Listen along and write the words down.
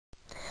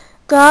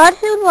God,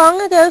 who long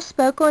ago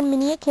spoke on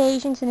many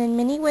occasions and in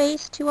many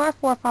ways to our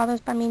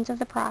forefathers by means of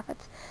the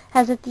prophets,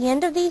 has at the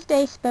end of these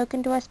days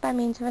spoken to us by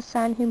means of a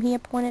Son, whom he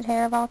appointed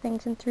heir of all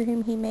things, and through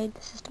whom he made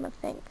the system of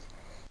things.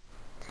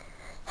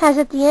 Has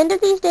at the end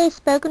of these days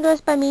spoken to us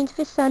by means of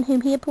his Son,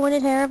 whom he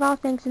appointed heir of all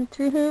things, and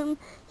through whom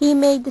he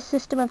made the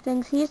system of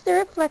things. He is the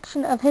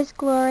reflection of his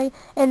glory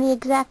and the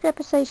exact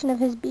representation of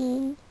his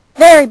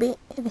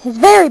his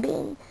very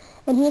being,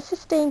 and he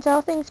sustains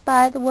all things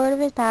by the word of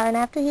his power. And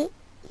after he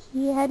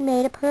had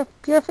made a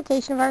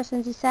purification of our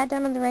sins, he sat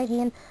down on the right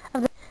hand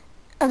of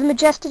the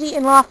majesty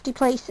in lofty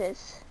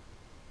places.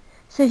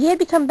 So he has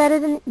become better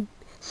than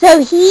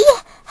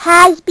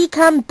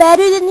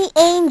the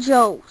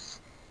angels,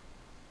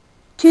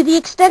 to the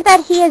extent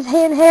that he has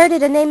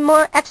inherited a name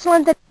more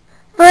excellent than.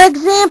 For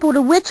example,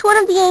 to which one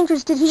of the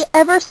angels did he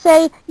ever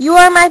say, "You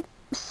are my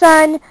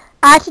son,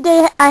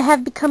 today I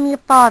have become your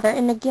father,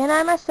 and again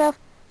I myself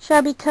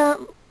shall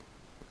become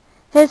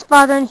his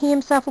father, and he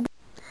himself will be."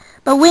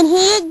 But when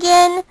he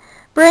again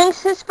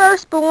brings his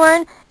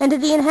firstborn into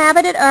the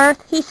inhabited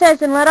earth, he says,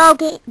 "And let all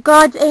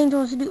God's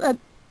angels do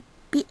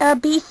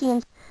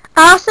obeisance."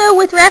 Also,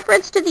 with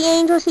reference to the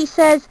angels, he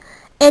says,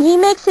 "And he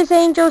makes his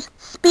angels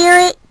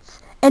spirits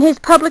and his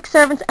public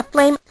servants a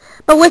flame."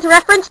 But with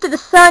reference to the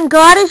Son,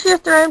 "God is your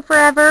throne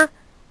forever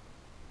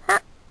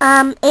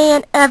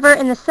and ever,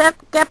 and the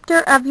scepter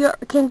of your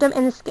kingdom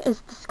is the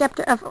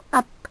scepter of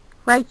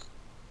uprightness.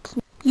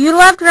 You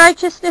loved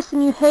righteousness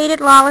and you hated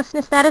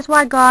lawlessness. That is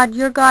why God,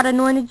 your God,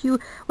 anointed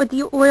you with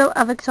the oil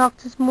of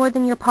exaltation more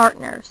than your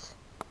partners.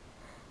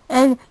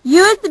 And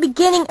you at the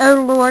beginning, O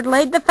Lord,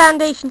 laid the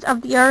foundations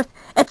of the earth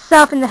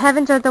itself, and the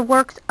heavens are the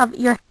works of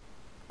your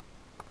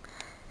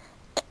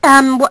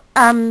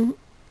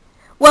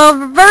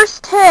verse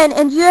 10,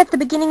 "And you at the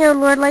beginning, O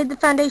Lord, laid the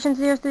foundations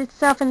of the earth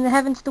itself, and the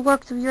heavens the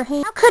works of your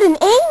hand." How could an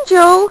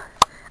angel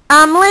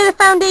lay the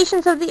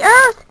foundations of the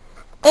earth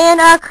and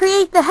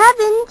create the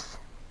heavens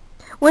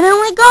when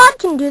only God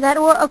can do that?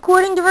 Or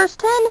according to verse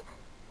 10,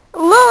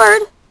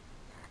 Lord,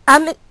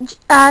 in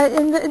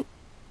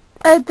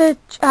the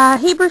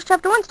Hebrews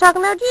chapter 1 is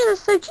talking about Jesus,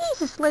 so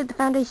Jesus laid the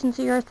foundations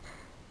of the earth,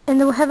 and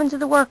the heavens are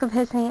the work of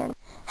his hand.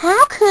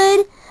 How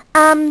could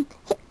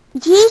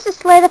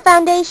Jesus lay the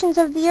foundations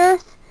of the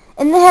earth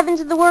and the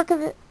heavens are the work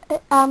of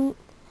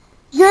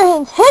your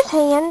hands, his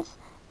hands,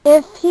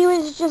 if he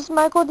was just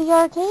Michael the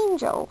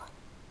Archangel?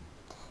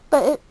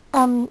 But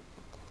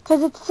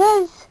because it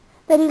says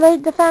that he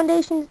laid the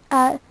foundations,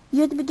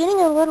 you at the beginning,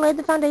 O Lord, laid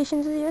the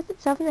foundations of the earth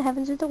itself, and the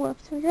heavens are the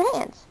works of your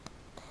hands.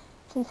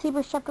 Since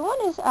Hebrews chapter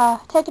 1 is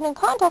taken in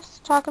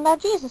context, talking about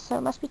Jesus, so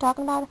it must be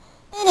talking about.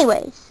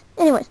 Anyways,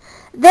 they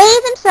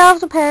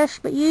themselves will perish,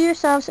 but you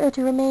yourself are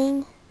to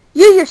remain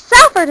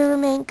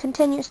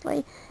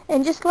continuously,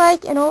 and just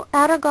like an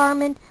outer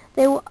garment,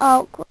 they will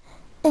outgrow.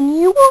 And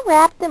you will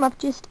wrap them up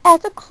just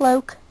as a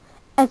cloak,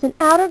 as an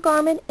outer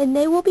garment, and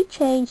they will be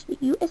changed,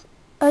 but you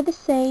are the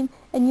same,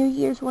 and your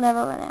years will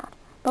never run out.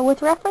 But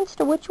with reference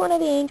to which one of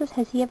the angels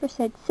has he ever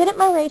said, "Sit at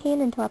my right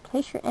hand until I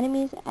place your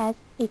enemies as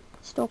a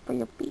footstool for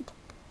your feet"?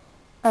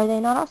 Are they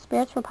not all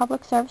spirits for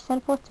public service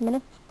sent forth to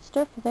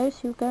minister for those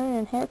who go and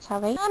inherit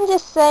salvation? I'm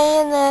just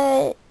saying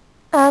that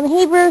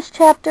Hebrews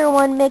chapter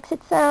 1 makes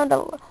it sound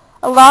a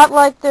lot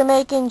like they're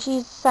making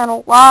Jesus sound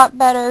a lot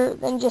better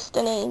than just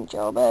an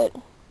angel, but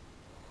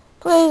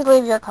please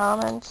leave your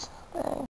comments.